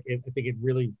fantastic. I think it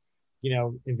really,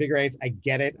 invigorates. I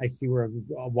get it. I see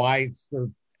why sort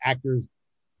of actors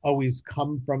always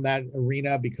come from that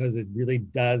arena, because it really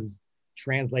does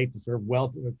translate to sort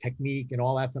of technique and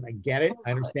all that stuff. I get it.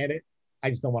 I understand it. I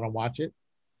just don't want to watch it.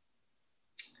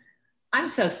 I'm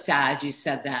so sad you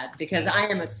said that because Yeah. I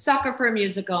am a sucker for a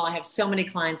musical. I have so many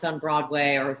clients on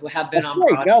Broadway or who have been That's on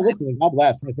great. Broadway. No, listen, God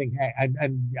bless. I think, hey,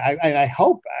 I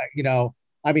hope,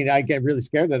 I mean, I get really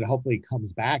scared that it hopefully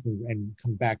comes back and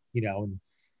come back,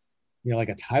 like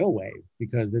a tidal wave,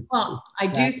 because Well, I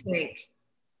do that, think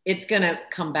it's going to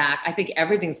come back. I think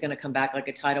everything's going to come back like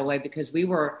a tidal wave because we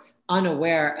were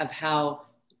unaware of how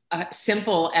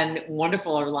simple and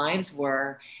wonderful our lives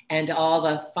were and all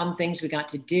the fun things we got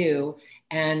to do.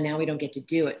 And now we don't get to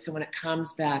do it. So when it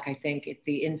comes back, I think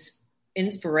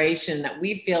inspiration that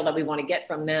we feel that we want to get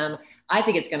from them, I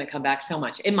think it's going to come back so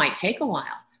much. It might take a while,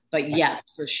 but yes,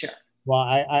 for sure. Well,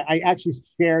 I actually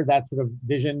share that sort of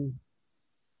vision,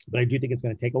 but I do think it's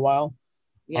going to take a while.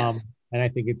 Yes. And I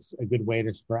think it's a good way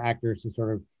for actors to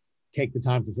sort of take the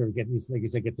time to sort of get these, like you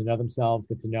said, get to know themselves,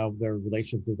 get to know their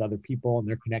relationships with other people and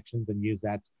their connections, and use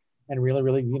that and really,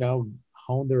 really,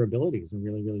 hone their abilities and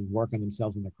really, really work on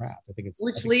themselves in the craft.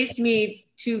 Which leads me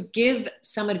to give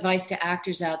some advice to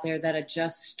actors out there that are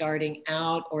just starting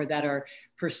out or that are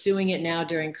pursuing it now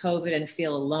during COVID and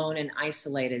feel alone and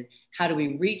isolated. How do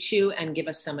we reach you, and give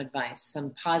us some advice,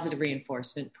 some positive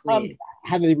reinforcement, please?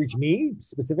 How do they reach me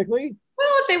specifically? Well,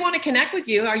 if they want to connect with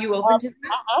you, are you open to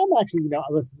that? I'm actually,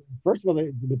 listen, first of all,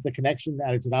 with the connection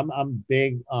attitude, I'm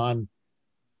big on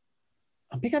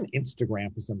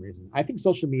Instagram for some reason. I think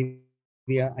social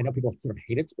media, I know people sort of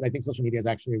hate it, but I think social media is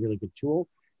actually a really good tool.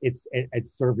 It's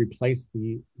sort of replaced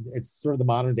it's sort of the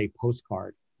modern day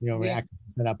postcard, when actors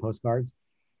send out postcards.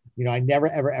 I never,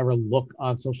 ever, ever look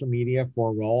on social media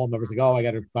for a role. I'm never like, oh, I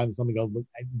got to find something to go look.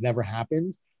 It never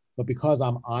happens. But because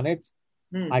I'm on it,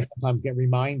 I sometimes get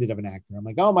reminded of an actor. I'm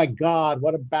like, oh my God,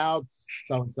 what about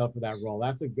so-and-so for that role?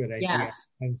 That's a good idea.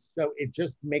 Yes. And so it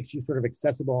just makes you sort of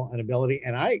accessible and ability.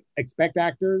 And I expect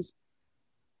actors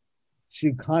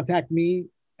to contact me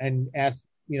and ask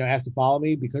to follow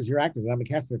me because you're actors and I'm a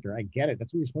cast director. I get it.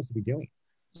 That's what you're supposed to be doing.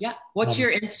 Yeah. What's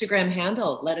your Instagram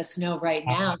handle? Let us know right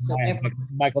now.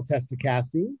 Michael Testa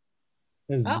Casting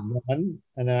is one.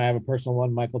 And then I have a personal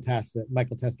one, Michael Testa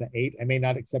 8. I may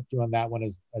not accept you on that one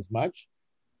as much,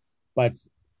 but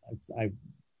I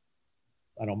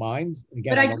don't mind.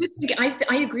 Again, but I do think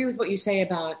I agree with what you say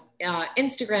about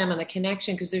Instagram and the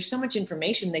connection, because there's so much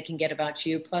information they can get about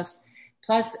you. Plus,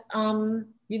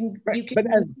 you can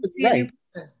see a new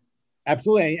person.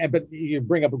 Absolutely. But you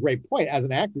bring up a great point. As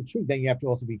an actor, too, then you have to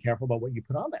also be careful about what you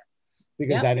put on there,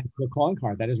 because that is the calling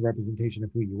card. That is representation of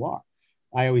who you are.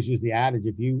 I always use the adage: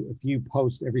 if you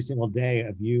post every single day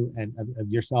of you and of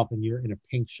yourself, and you're in a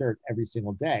pink shirt every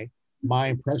single day, my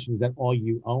impression is that all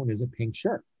you own is a pink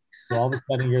shirt. So all of a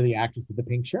sudden, you're the actress with the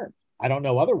pink shirt. I don't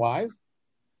know otherwise.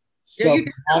 So you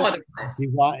don't know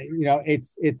otherwise.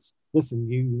 It's listen.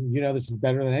 This is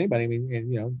better than anybody. I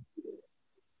mean,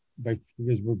 but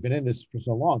because we've been in this for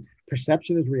so long,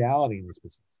 perception is reality in this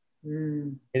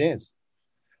business. It is.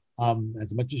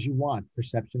 As much as you want,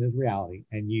 perception is reality,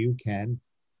 and you can.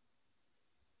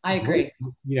 I agree.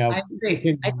 I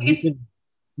agree. You can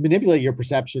manipulate your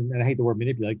perception, and I hate the word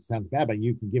manipulate; it sounds bad, but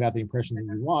you can give out the impression that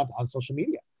you want on social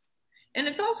media. And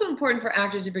it's also important for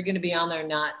actors, if you're going to be on there,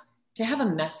 not to have a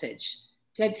message,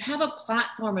 to have a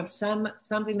platform of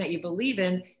something that you believe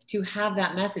in. To have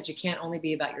that message, it can't only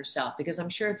be about yourself, because I'm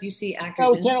sure if you see actors,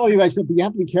 it can't only be about yourself, but you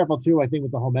have to be careful too. I think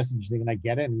with the whole message thing, and I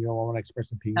get it, and I want to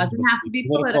express opinion. Doesn't have to be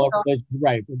political,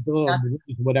 right?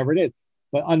 Whatever it is,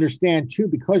 but understand too,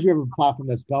 because you have a platform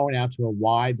that's going out to a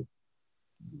wide,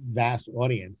 vast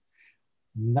audience,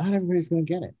 not everybody's going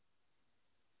to get it.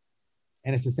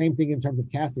 And it's the same thing in terms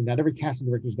of casting. Not every casting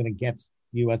director is going to get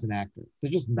you as an actor.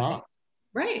 They're just not.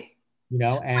 Right. And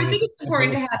I think it's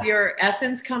important to have your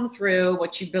essence come through,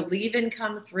 what you believe in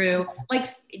come through.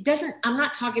 Like, I'm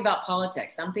not talking about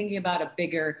politics. I'm thinking about a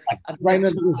bigger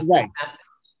message.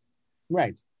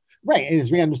 Right. And as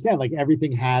we understand, like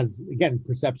everything has, again,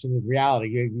 perception is reality.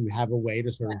 You have a way to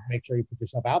sort of make sure you put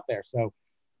yourself out there. So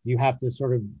you have to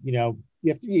sort of, you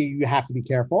have to be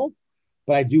careful.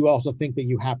 But I do also think that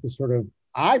you have to sort of,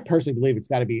 I personally believe it's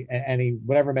got to be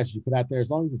whatever message you put out there, as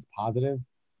long as it's positive.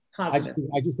 I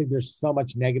just think there's so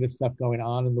much negative stuff going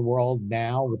on in the world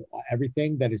now with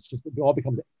everything that it all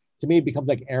becomes, to me, it becomes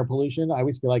like air pollution. I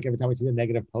always feel like every time I see a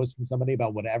negative post from somebody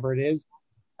about whatever it is,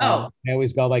 I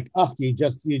always go like, oh, you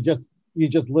just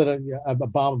lit a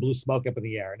bomb of blue smoke up in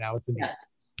the air. Now it's in the air.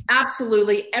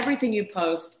 Absolutely. Everything you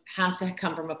post has to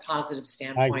come from a positive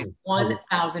standpoint.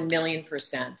 1,000 million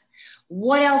 %.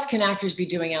 What else can actors be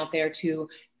doing out there to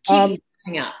keep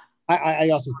messing up? I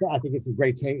think it's a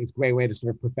great way to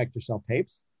sort of perfect your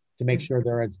self-tapes, to make sure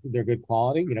they're good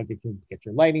quality. Get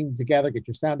your lighting together, get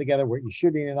your sound together, what you're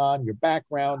shooting it on, your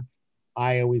background.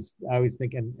 I always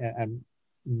think, and I'm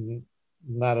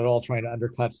not at all trying to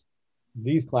undercut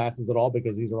these classes at all,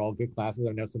 because these are all good classes.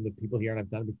 I know some of the people here, and I've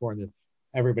done it before, and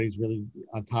everybody's really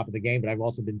on top of the game. But I've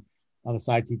also been on the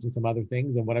side teaching some other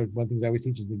things. And one of the things I always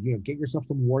teach is, get yourself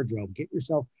some wardrobe, get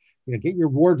your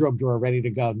wardrobe drawer ready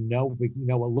to go. Know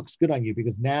what looks good on you,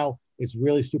 because now it's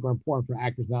really super important for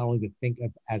actors not only to think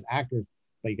of as actors,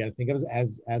 but you got to think of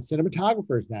as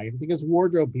cinematographers now. You have to think as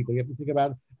wardrobe people. You have to think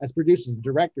about as producers,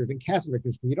 directors, and cast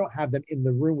directors. You don't have them in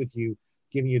the room with you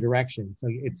giving you direction. So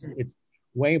it's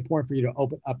way important for you to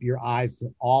open up your eyes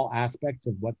to all aspects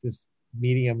of what this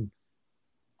medium,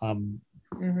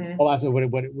 all aspects of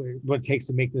what it takes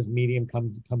to make this medium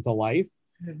come to life.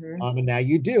 And now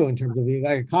you do, in terms of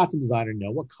like a costume designer,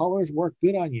 know what colors work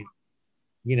good on you,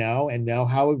 and know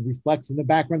how it reflects in the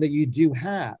background that you do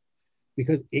have,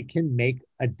 because it can make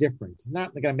a difference. It's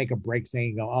not going to make a break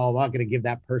saying, oh, I'm not going to give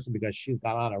that person because she's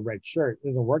got on a red shirt. It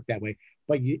doesn't work that way.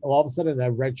 But all of a sudden,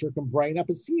 that red shirt can brighten up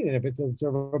a scene. And if it's a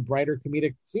sort of a brighter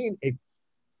comedic scene, it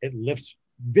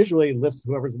visually lifts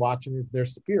whoever's watching their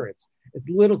spirits. It's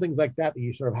little things like that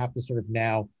you sort of have to sort of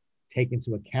now take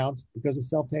into account because of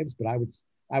self-tapes. But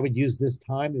I would use this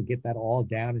time to get that all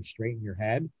down and straight in your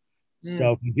head.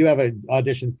 So if you do have an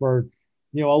audition for,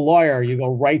 a lawyer, you go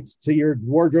right to your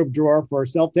wardrobe drawer for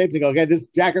self-tapes and go, okay, this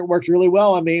jacket works really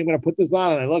well on me. I'm going to put this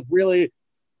on and I look really,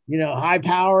 high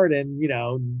powered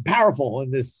and, powerful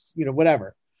in this,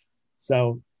 whatever.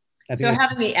 So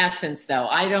having the essence though,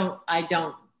 I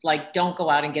don't go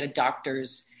out and get a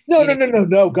doctor's.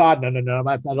 No, God, no. I'm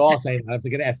not at all saying I have to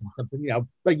get essence, something,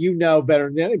 but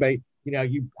better than anybody,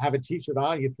 you have a t-shirt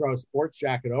on, you throw a sports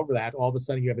jacket over that, all of a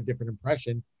sudden you have a different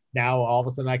impression. Now, all of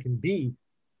a sudden I can be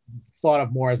thought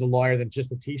of more as a lawyer than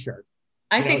just a t-shirt.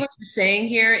 I think what you're saying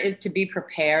here is to be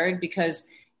prepared, because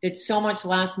it's so much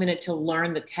last minute to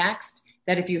learn the text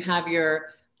that if you have your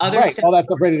other all that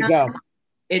stuff ready to go,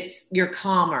 you're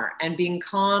calmer, and being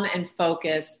calm and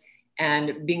focused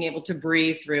and being able to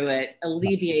breathe through it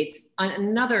alleviates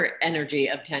another energy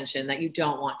of tension that you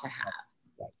don't want to have.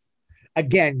 Right.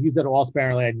 Again, use that all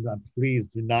sparingly, and please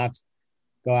do not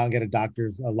go out and get a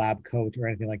lab coat or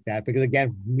anything like that. Because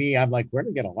again, I'm like, where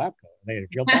to get a lab coat? They had a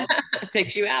field lab? It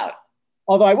takes you out.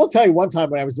 Although I will tell you, one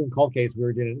time when I was doing Cold Case,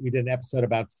 we did an episode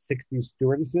about 60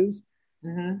 stewardesses.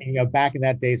 And, back in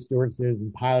that day, stewardesses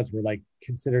and pilots were like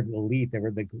considered elite. They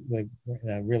were the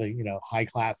really, high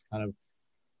class kind of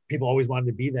people, always wanted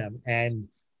to be them. And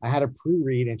I had a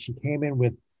pre-read, and she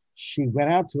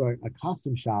went out to a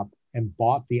costume shop and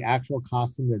bought the actual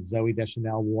costume that Zooey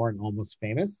Deschanel wore in Almost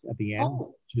Famous at the end.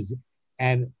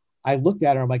 And I looked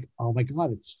at her, I'm like, oh my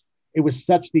God, it was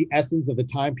such the essence of the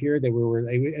time period that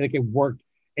like it worked.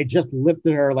 It just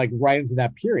lifted her like right into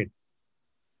that period.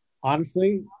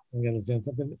 Honestly, I'm going to do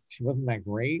something. She wasn't that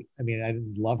great. I mean, I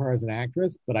didn't love her as an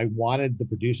actress, but I wanted the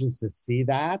producers to see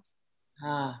that.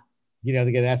 To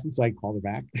get essence, so I called her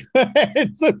back.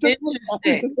 So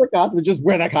just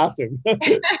wear that costume.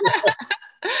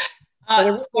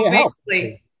 So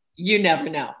basically, you never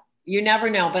know.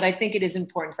 But I think it is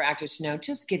important for actors to know,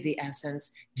 just give the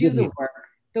essence, do the work.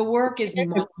 The work is right.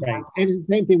 And it's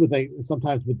the same thing with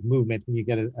sometimes with movement. When you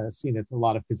get a scene, it's a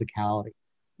lot of physicality.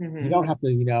 You don't have to,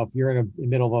 if you're in the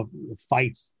middle of a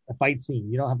fight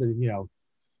scene, you don't have to,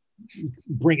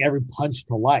 bring every punch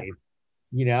to life.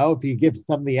 If you give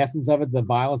some of the essence of it, the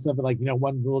violence of it, like,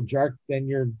 one little jerk, then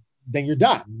you're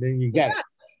done. Then you get it.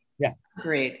 Yeah.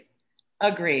 Agreed.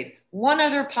 One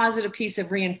other positive piece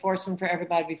of reinforcement for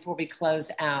everybody before we close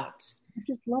out. I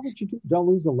just love what you do. Don't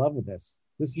lose the love of this.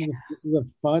 This is a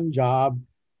fun job.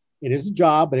 It is a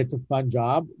job, but it's a fun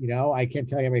job. I can't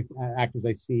tell you how many actors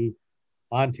I see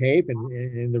on tape and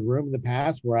in the room in the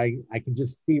past where I can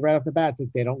just see right off the bat, it's like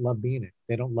they don't love being it.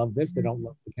 They don't love this. They don't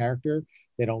love the character.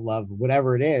 They don't love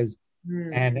whatever it is.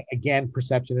 And again,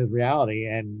 perception is reality.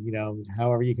 And,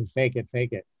 however you can fake it.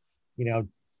 You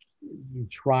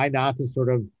try not to sort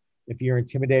of, if you're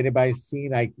intimidated by a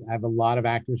scene, I have a lot of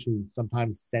actors who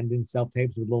sometimes send in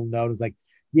self-tapes with a little note. It's like,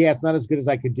 yeah, it's not as good as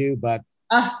I could do, but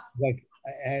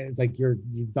it's like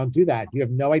you don't do that. You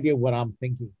have no idea what I'm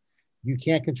thinking. You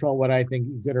can't control what I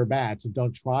think, good or bad, so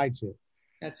don't try to.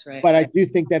 That's right. But I do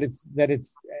think that it's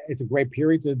a great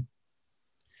period to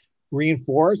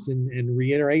reinforce and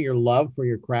reiterate your love for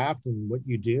your craft and what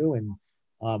you do, and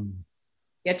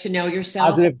get to know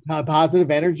yourself. Positive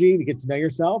energy to get to know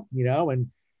yourself, and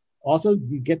also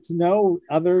you get to know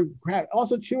other craft.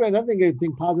 Also, too, another thing I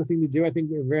think positive thing to do, I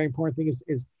think a very important thing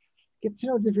is get to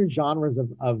know different genres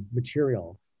of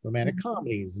material. Romantic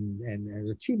comedies and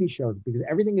TV shows, because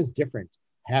everything is different.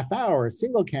 Half hour,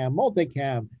 single cam,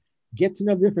 multicam. Get to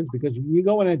know the difference, because when you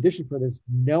go in audition for this,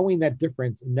 knowing that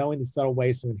difference and knowing the subtle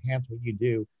ways to enhance what you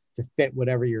do to fit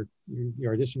whatever you're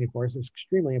auditioning for is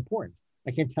extremely important.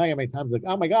 I can't tell you how many times like,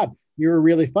 oh my God, you're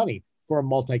really funny for a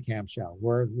multicam show.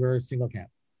 We're a single cam.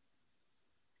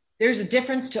 There's a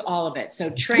difference to all of it. So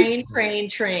train. Of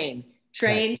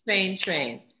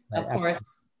course.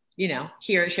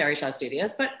 Here at Sherry Shaw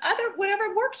Studios, but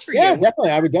whatever works for you. Yeah,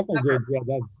 definitely. I would definitely do it.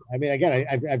 Yeah, again,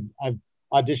 I've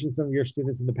auditioned some of your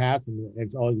students in the past, and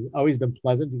it's always been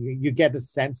pleasant. You get the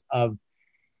sense of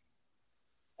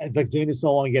like doing this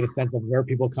so long, you get a sense of where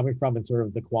people are coming from and sort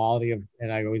of the quality of,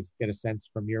 and I always get a sense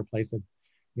from your place of,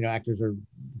 actors are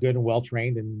good and well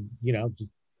trained and,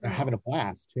 just having a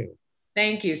blast too.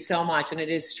 Thank you so much. And it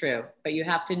is true, but you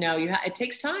have to know it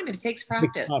takes time and it takes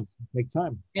practice. Takes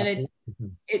time. And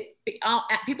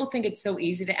people think it's so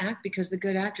easy to act because the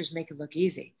good actors make it look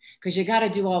easy because you got to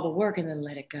do all the work and then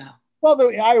let it go. Well,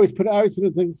 I always put it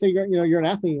to say, you're an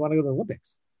athlete, you want to go to the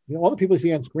Olympics. All the people you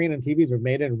see on screen and TVs are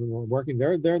made it and working.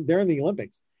 They're in the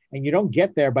Olympics, and you don't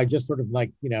get there by just sort of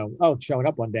like showing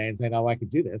up one day and saying, "Oh, I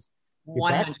could do this." You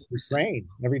 100% train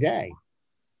every day.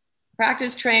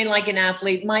 Practice, train like an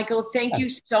athlete. Michael, thank you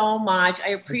so much. I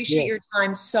appreciate your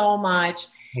time so much,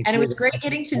 and it was great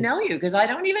getting to know you because I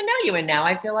don't even know you, and now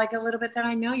I feel like a little bit that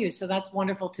I know you. So that's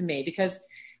wonderful to me because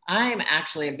I'm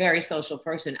actually a very social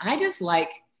person.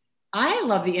 I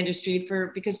love the industry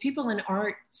because people in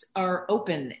arts are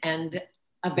open and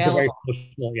available.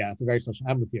 It's a very social.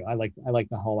 I'm with you. I like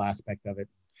the whole aspect of it.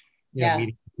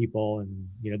 Meeting people, and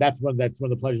that's one of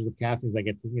the pleasures of casting is I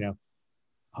get to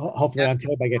hopefully on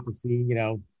tape I get to see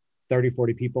 30,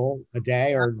 40 people a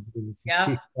day or see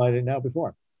people I didn't know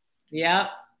before. Yep,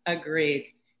 agreed.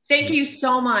 Thank you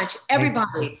so much,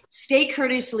 everybody. Stay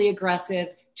courteously aggressive.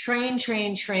 Train.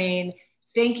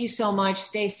 Thank you so much.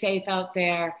 Stay safe out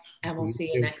there, and we'll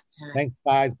see you next time. Thanks,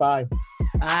 guys. Bye.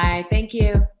 Bye. Thank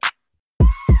you.